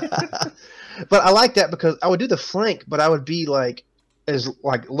 But I like that because I would do the flank, but I would be like as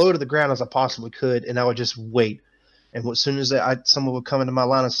like low to the ground as I possibly could, and I would just wait. And as soon as someone would come into my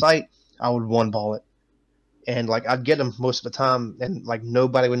line of sight, I would one ball it, and like I'd get them most of the time, and like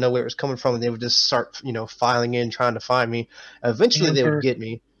nobody would know where it was coming from, and they would just start filing in trying to find me. Eventually, they would get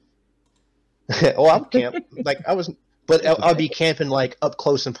me. Oh, I would camp like I was, but I'd be camping like up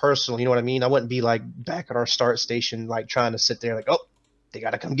close and personal. You know what I mean? I wouldn't be like back at our start station, like trying to sit there like, oh, they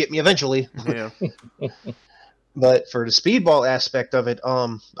got to come get me eventually. Yeah. But for the speedball aspect of it,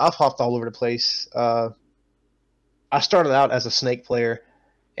 I've hopped all over the place. I started out as a snake player,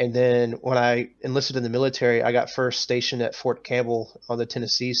 and then when I enlisted in the military, I got first stationed at Fort Campbell on the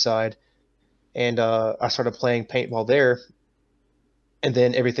Tennessee side, and I started playing paintball there. And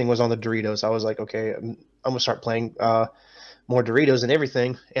then everything was on the Doritos. I was like, okay, I'm gonna start playing more Doritos and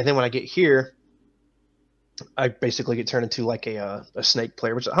everything. And then when I get here, I basically get turned into like a snake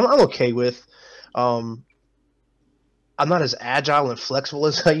player, which I'm okay with. I'm not as agile and flexible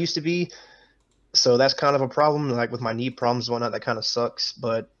as I used to be, so that's kind of a problem. Like with my knee problems and whatnot, that kind of sucks.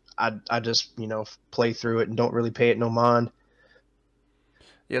 But I just play through it and don't really pay it no mind.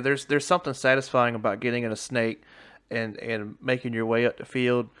 Yeah, there's something satisfying about getting in a snake and making your way up the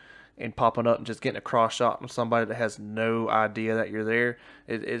field and popping up and just getting a cross shot from somebody that has no idea that you're there.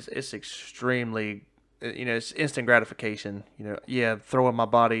 It's extremely, it's instant gratification. Throwing my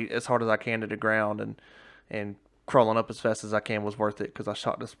body as hard as I can to the ground and crawling up as fast as I can was worth it because I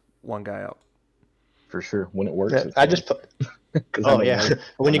shot this one guy out. For sure, when it works. Yeah, I just put. Oh yeah,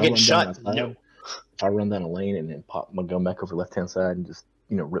 when you get shot, no. If I run down a lane and then pop my gun back over left hand side and just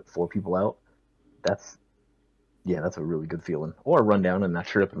rip 4 people out, that's a really good feeling. Or run down and I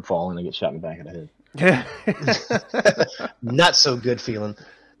trip and fall and I get shot in the back of the head. Yeah. Not so good feeling.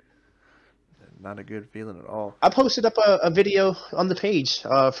 Not a good feeling at all. I posted up a video on the page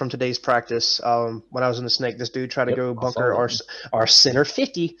from today's practice. When I was in the snake, this dude tried to go bunker our center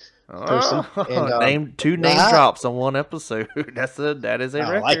 50 person. And, two name drops on one episode. That is a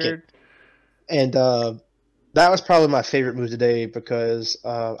record. Like it. And that was probably my favorite move today because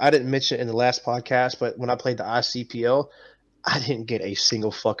I didn't mention it in the last podcast, but when I played the ICPL, I didn't get a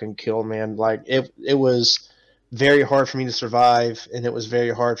single fucking kill, man. Like it was very hard for me to survive, and it was very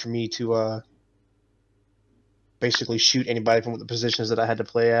hard for me to basically shoot anybody from the positions that I had to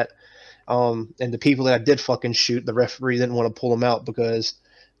play at. And the people that I did fucking shoot, the referee didn't want to pull them out because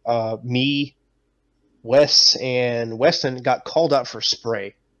me, Wes, and Weston got called out for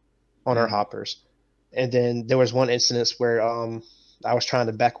spray on our hoppers. And then there was one incident where I was trying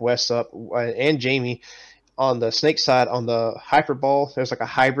to back Wes up and Jamie on the snake side on the hyperball. There's like a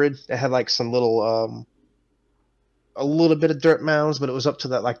hybrid that had like some little a little bit of dirt mounds, but it was up to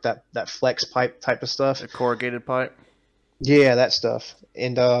that flex pipe type of stuff. A corrugated pipe. Yeah, that stuff.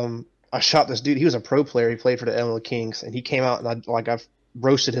 And I shot this dude. He was a pro player. He played for the LA Kings, and he came out and I've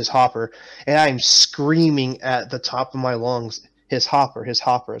roasted his hopper, and I'm screaming at the top of my lungs, his hopper, his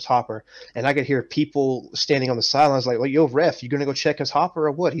hopper, his hopper. And I could hear people standing on the sidelines like, "Yo, ref, you gonna go check his hopper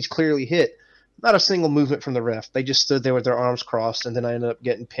or what? He's clearly hit." Not a single movement from the ref. They just stood there with their arms crossed, and then I ended up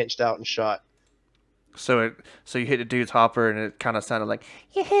getting pinched out and shot. So you hit the dude's hopper, and it kind of sounded like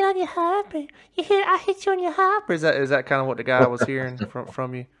you hit on your hopper. I hit you on your hopper. Is that kind of what the guy was hearing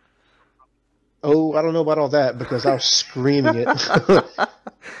from you? Oh, I don't know about all that because I was screaming it.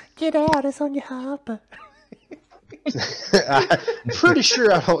 Get out! It's on your hopper. I'm pretty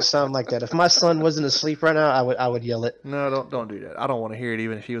sure I don't sound like that. If my son wasn't asleep right now, I would yell it. No, don't do that. I don't want to hear it,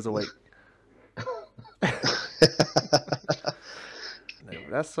 even if he was awake. No,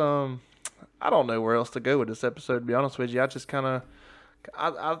 that's I don't know where else to go with this episode. To be honest with you, I just kind of,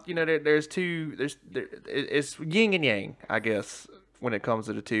 it's yin and yang, I guess, when it comes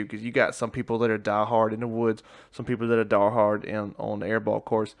to the two, because you got some people that are die hard in the woods, some people that are die hard on the airball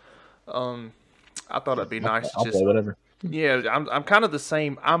course. I thought it'd be nice to I'll just, play whatever. yeah, I'm kind of the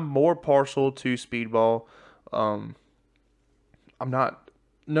same. I'm more partial to speedball. I'm not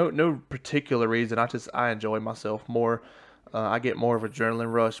no particular reason. I enjoy myself more. I get more of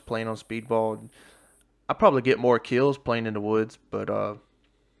adrenaline rush playing on speedball. I probably get more kills playing in the woods, but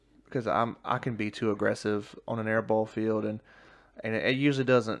because I can be too aggressive on an airball field, and it usually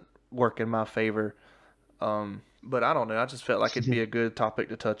doesn't work in my favor. But I don't know. I just felt like it'd be a good topic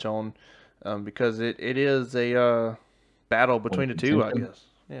to touch on, because it is a battle between the two, I guess.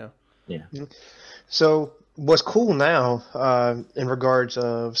 Yeah. Yeah. So what's cool now, in regards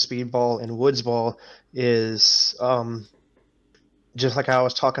of speedball and woodsball, is just like I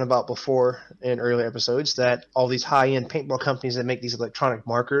was talking about before in earlier episodes, that all these high-end paintball companies that make these electronic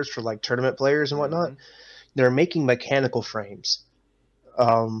markers for like tournament players and whatnot, they're making mechanical frames.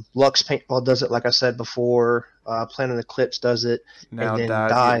 Lux Paintball does it, like I said before. Planet Eclipse does it, Now and then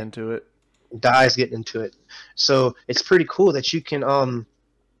Dye's getting into it. Dye's getting into it. So it's pretty cool that you can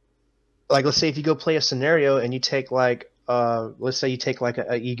like, let's say if you go play a scenario and you take like let's say you take like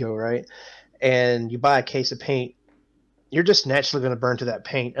a ego, right, and you buy a case of paint, you're just naturally going to burn to that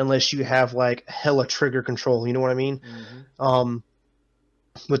paint unless you have like hella trigger control. You know what I mean?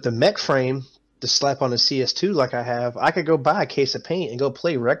 With the mech frame to slap on a CS2 like I have, I could go buy a case of paint and go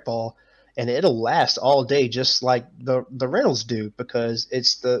play rec ball, and it'll last all day just like the Reynolds do, because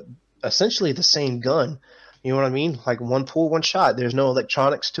it's essentially the same gun. You know what I mean? Like one pull, one shot. There's no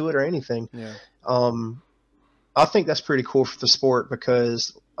electronics to it or anything. Yeah. I think that's pretty cool for the sport,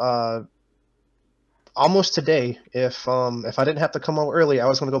 because almost today, if I didn't have to come home early, I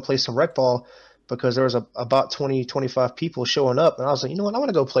was going to go play some rec ball, because there was about 20, 25 people showing up, and I was like, you know what, I want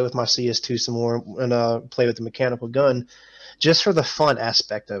to go play with my CS2 some more and play with the mechanical gun, just for the fun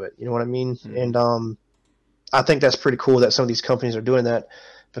aspect of it. You know what I mean? And I think that's pretty cool that some of these companies are doing that,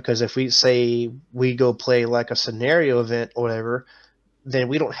 because if we say we go play like a scenario event or whatever, then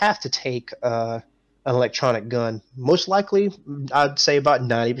we don't have to take an electronic gun. Most likely, I'd say about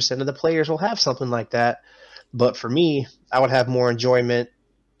 90% of the players will have something like that. But for me, I would have more enjoyment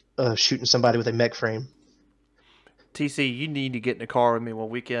shooting somebody with a mech frame. TC, you need to get in the car with me one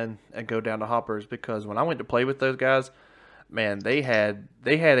weekend and go down to Hoppers, because when I went to play with those guys, man, they had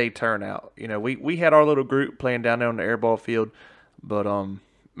a turnout. You know, we had our little group playing down there on the airball field, but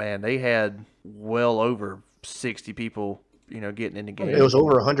man, they had well over 60 people, you know, getting in the game. It was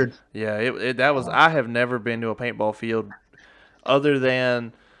over 100. Yeah, that was. I have never been to a paintball field other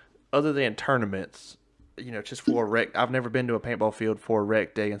than tournaments. You know, just for a rec. I've never been to a paintball field for a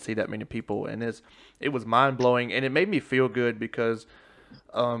rec day and see that many people, and it was mind blowing, and it made me feel good because,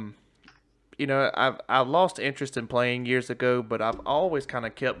 you know, I've lost interest in playing years ago, but I've always kind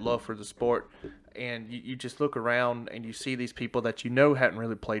of kept love for the sport. And you just look around and you see these people that you know hadn't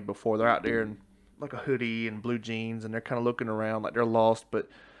really played before. They're out there in like a hoodie and blue jeans, and they're kind of looking around like they're lost. But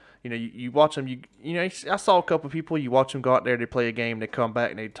you know, you watch them. You know, I saw a couple of people. You watch them go out there, they play a game, they come back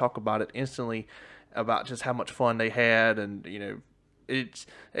and they talk about it instantly, about just how much fun they had, and you know, it's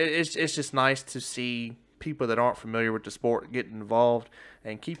just nice to see people that aren't familiar with the sport getting involved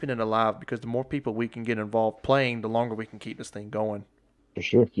and keeping it alive. Because the more people we can get involved playing, the longer we can keep this thing going. For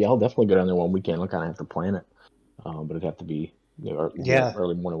sure. Yeah, I'll definitely go down there one weekend. I'll kind of have to plan it. But it'd have to be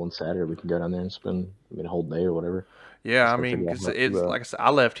early morning one Saturday. We can go down there and spend a whole day or whatever. Yeah, I mean, cause it's like I said,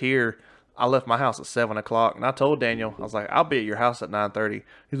 I left my house at 7 o'clock, and I told Daniel, I was like, I'll be at your house at 9:30.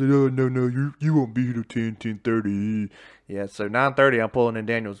 He's like, oh, no, you won't be here till 10:30. Yeah, so 9:30, I'm pulling in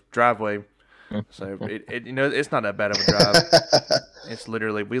Daniel's driveway. So it you know, it's not that bad of a drive. It's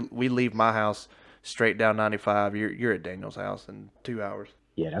literally we leave my house straight down 95. You're at Daniel's house in 2 hours.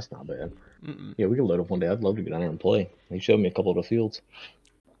 Yeah, that's not bad. Mm-mm. Yeah, we can load up one day. I'd love to get down there and play. He showed me a couple of the fields.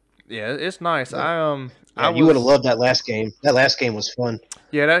 Yeah, it's nice. Yeah. I You would have was loved that last game. That last game was fun.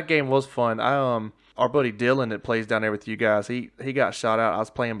 yeah, that game was fun. Our buddy Dylan that plays down there with you guys, he got shot out. I was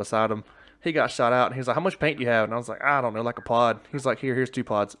playing beside him. He got shot out, and he's like, "How much paint do you have?" And I was like, "I don't know, like a pod." He's like, "Here's 2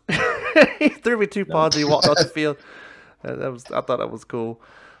 pods." He threw me 2 pods. And he walked off the field. I thought that was cool,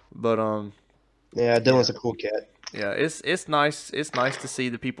 but Yeah, Dylan's a cool cat. yeah, it's nice. It's nice to see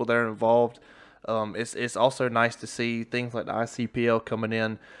the people that are involved. It's also nice to see things like the ICPL coming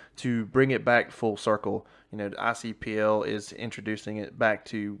in to bring it back full circle. You know, the ICPL is introducing it back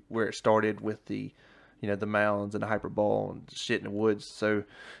to where it started with the, you know, the mounds and the hyperball and shit in the woods. So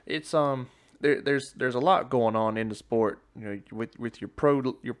it's there's a lot going on in the sport. You know, with your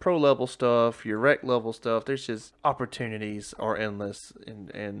pro level stuff, your rec level stuff. There's just opportunities are endless,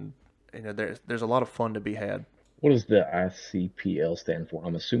 and you know there's a lot of fun to be had. What does the ICPL stand for?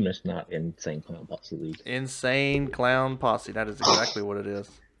 I'm assuming it's not Insane Clown Posse League. Insane Clown Posse. That is exactly what it is.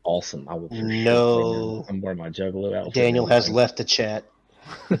 Awesome. I will for sure No. I'm wearing my Juggalo outfit. Daniel has left the chat.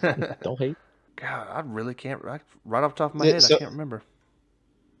 Don't hate. God, I really can't. Right off the top of my Yeah, head, so- I can't remember.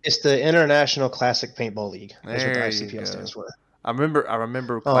 It's the International Classic Paintball League. That's what the There you ICPL go. stands for. I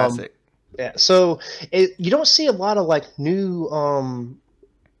remember Classic. Yeah, so you don't see a lot of like new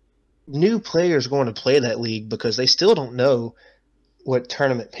players going to play that league because they still don't know what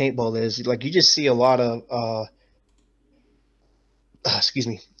tournament paintball is. Like you just see a lot of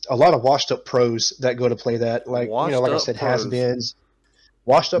a lot of washed up pros that go to play that. Like Washed like I up said, pros. has-beens,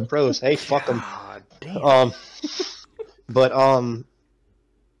 washed up pros. Hey, fuck them. God damn. But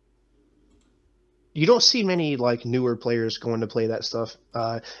you don't see many like newer players going to play that stuff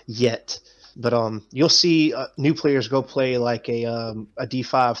yet. But you'll see new players go play like a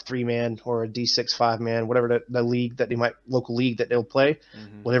D5 3-man or a D6 5-man, whatever the league that local league that they'll play,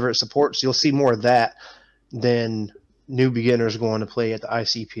 whatever it supports. You'll see more of that than new beginners going to play at the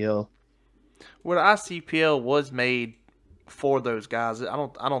ICPL. Well, the ICPL was made for those guys. I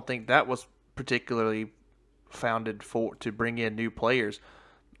don't think that was particularly founded to bring in new players.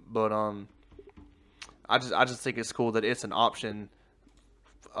 But I just think it's cool that it's an option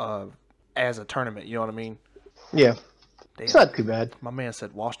as a tournament. You know what I mean? Yeah, Damn. it's not too bad. My man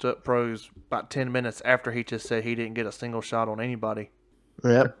said washed up pros about 10 minutes after he just said he didn't get a single shot on anybody.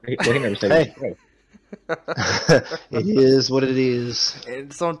 Yep. He never said Hey. it. It is what it is.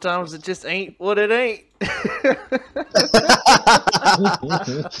 And sometimes it just ain't what it ain't.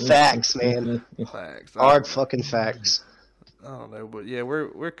 Facts, man. Facts. Hard fucking facts. I don't know, but yeah,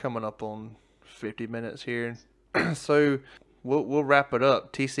 we're coming up on 50 minutes here, so we'll wrap it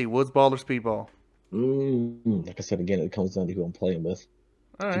up. TC, Woodsball or Speedball? Like I said again, it comes down to who I'm playing with.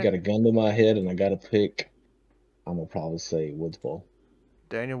 All If right, you got a gun to my head and I got to pick, I'm gonna probably say Woodsball.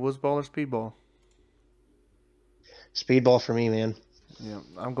 Daniel, Woodsball or Speedball? Speedball for me, man. Yeah,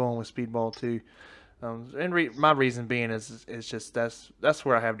 I'm going with Speedball too. And my reason being is just that's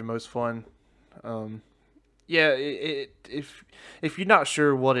where I have the most fun. Yeah, if you're not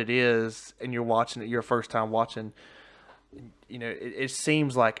sure what it is and you're watching it, your first time watching, you know, it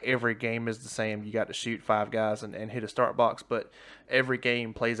seems like every game is the same. You got to shoot 5 guys and hit a start box, but every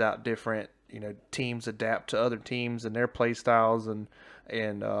game plays out different. You know, teams adapt to other teams and their play styles, and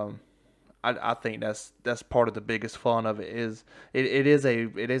I think that's part of the biggest fun of it. It is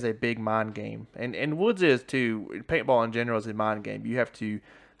a big mind game, and Woods is too. Paintball in general is a mind game. You have to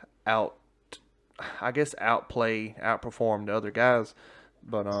outperform the other guys,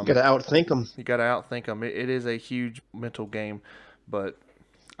 but You gotta outthink them. you got to outthink them. It is a huge mental game, but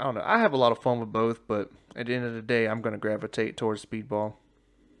I don't know. I have a lot of fun with both, but at the end of the day, I'm going to gravitate towards Speedball.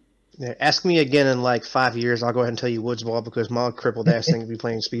 Yeah, ask me again in like 5 years. I'll go ahead and tell you Woodsball because my crippled ass thing will be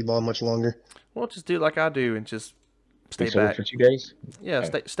playing Speedball much longer. Well, just do like I do and just stay Be sore back. for 2 days. Yeah,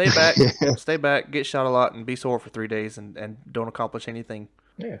 stay back, stay back, get shot a lot, and be sore for 3 days and don't accomplish anything.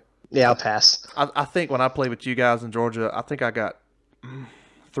 Yeah. Yeah, I'll pass. I think when I played with you guys in Georgia, I think I got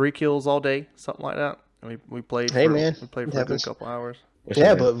 3 kills all day, something like that. And we played. Hey, for, man, we played it for a good happens. couple hours.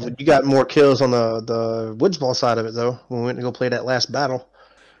 Yeah, but you got more kills on the Woodsball side of it though. When we went to go play that last battle.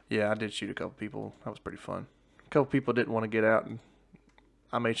 Yeah, I did shoot a couple people. That was pretty fun. A couple people didn't want to get out, and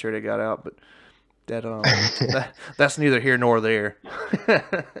I made sure they got out. But that's neither here nor there.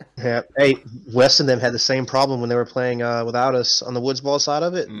 Yeah. Hey, Wes and them had the same problem when they were playing without us on the Woodsball side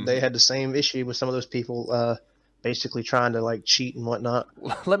of it. Mhm. They had the same issue with some of those people basically trying to like cheat and whatnot.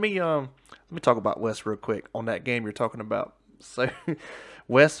 Let me talk about Wes real quick on that game you're talking about. So,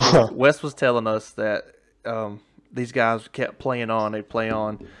 Wes was telling us that these guys kept playing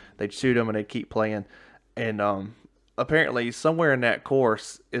on. they'd shoot them and they'd keep playing. And apparently somewhere in that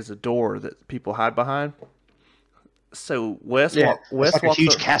course is a door that people hide behind. So Wes Yeah, Wes it's like a walks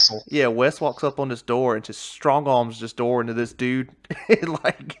huge up, castle. yeah, Wes walks up on this door and just strong arms this door into this dude,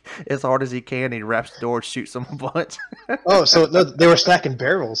 like as hard as he can. He wraps the door, and shoots him a bunch. Oh, so no, they were stacking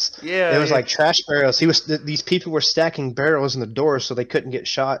barrels. Yeah, It was yeah. like trash barrels. These people were stacking barrels in the door so they couldn't get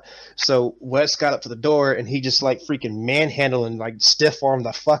shot. So Wes got up to the door and he just like freaking manhandled and like stiff armed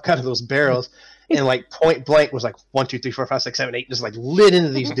the fuck out of those barrels. And like point blank was like 1, 2, 3, 4, 5, 6, 7, 8, just like lit into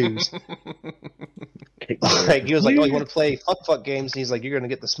these dudes. Like he was like, "Oh, you want to play fuck games?" And he's like, "You're gonna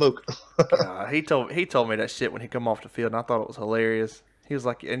get the smoke." He told me that shit when he come off the field, and I thought it was hilarious. He was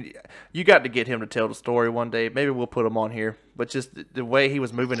like, and you got to get him to tell the story one day. Maybe we'll put him on here. But just the way he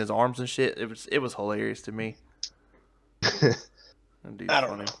was moving his arms and shit, it was hilarious to me. That dude's I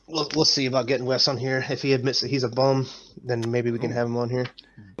don't funny. know. We'll see about getting Wes on here. If he admits that he's a bum, then maybe we can have him on here.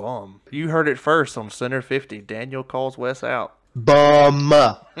 Bum. You heard it first on Center 50. Daniel calls Wes out. Bum.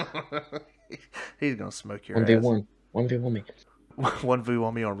 He's gonna smoke your 1v1. 1v1 me. ass. 1v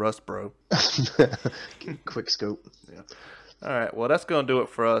on me on Rust, bro. Quick scope. All right, well, that's going to do it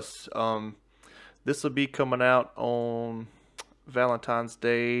for us. This will be coming out on Valentine's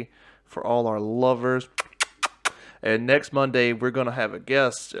Day for all our lovers. And next Monday, we're going to have a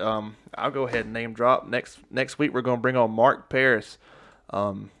guest. I'll go ahead and name drop. Next week, we're going to bring on Mark Paris.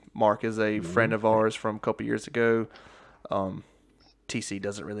 Mark is a friend of ours from a couple years ago. TC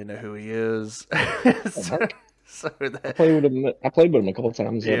doesn't really know who he is. so that, I played with him a couple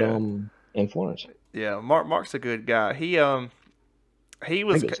times Yeah. in Florence. yeah, Mark's a good guy. He was I think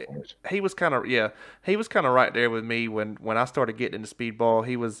it was Florence. he was kind of right there with me when I started getting into speedball.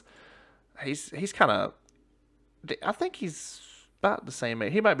 He's kind of, I think he's about the same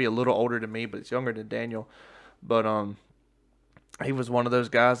age. He might be a little older than me, but he's younger than Daniel. But he was one of those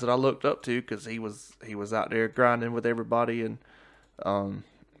guys that I looked up to because he was out there grinding with everybody, and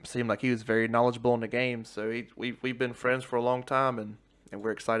seemed like he was very knowledgeable in the game. So we've been friends for a long time, and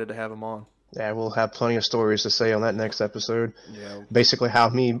we're excited to have him on. Yeah, we'll have plenty of stories to say on that next episode. Yeah. Basically, how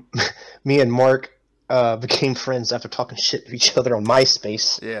me and Mark became friends after talking shit to each other on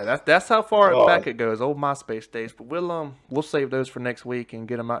MySpace. Yeah, that's how far Oh. back it goes. Old MySpace days. But we'll save those for next week and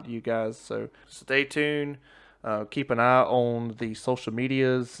get them out to you guys. So stay tuned. Keep an eye on the social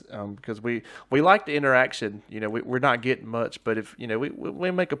medias because we like the interaction. You know, we're not getting much, but if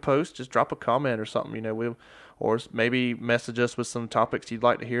we make a post, just drop a comment or something. You know, or maybe message us with some topics you'd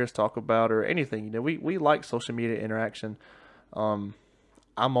like to hear us talk about or anything. You know, we like social media interaction. I'm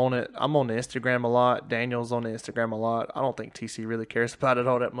on it. I'm on the Instagram a lot. Daniel's on the Instagram a lot. I don't think TC really cares about it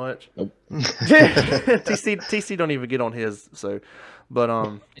all that much. Nope. TC don't even get on his. So,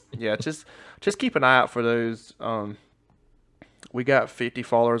 but yeah, just keep an eye out for those. We got 50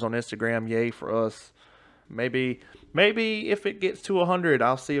 followers on Instagram. Yay for us. Maybe if it gets to 100,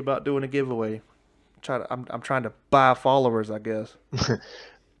 I'll see about doing a giveaway. I'm trying to buy followers, I guess.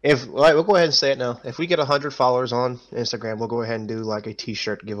 We'll go ahead and say it now. If we get 100 followers on Instagram, we'll go ahead and do like a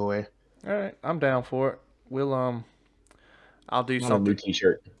T-shirt giveaway. All right, I'm down for it. We'll I'll do Not a new something.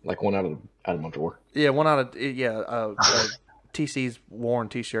 T-shirt, like one out of my drawer. Yeah, one out of TC's worn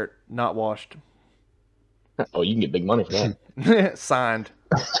T-shirt, not washed, Oh, you can get big money for that. signed.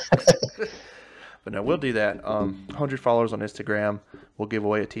 But no, we'll do that. 100 followers on Instagram. We'll give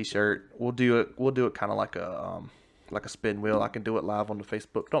away a T-shirt. We'll do it kind of like a spin wheel. I can do it live on the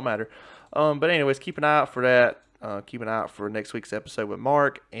Facebook. Don't matter. But anyways, keep an eye out for that. Keep an eye out for next week's episode with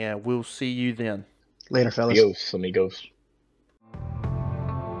Mark, and we'll see you then. Later, fellas. Amigos.